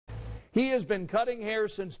He has been cutting hair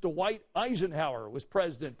since Dwight Eisenhower was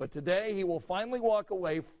president, but today he will finally walk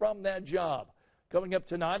away from that job. Coming up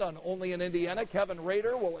tonight on Only in Indiana, Kevin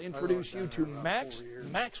Rader will introduce you to Max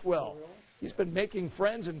Maxwell. He's been making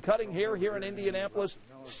friends and cutting hair here in Indianapolis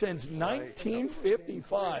since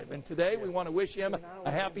 1955, and today we want to wish him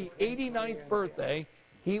a happy 89th birthday.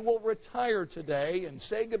 He will retire today and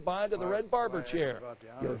say goodbye to the red barber chair.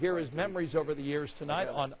 You'll hear his memories over the years tonight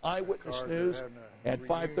on Eyewitness News at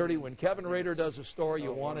 5:30. When Kevin Rader does a story,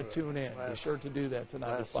 you'll want to tune in. Be sure to do that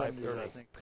tonight at 5:30.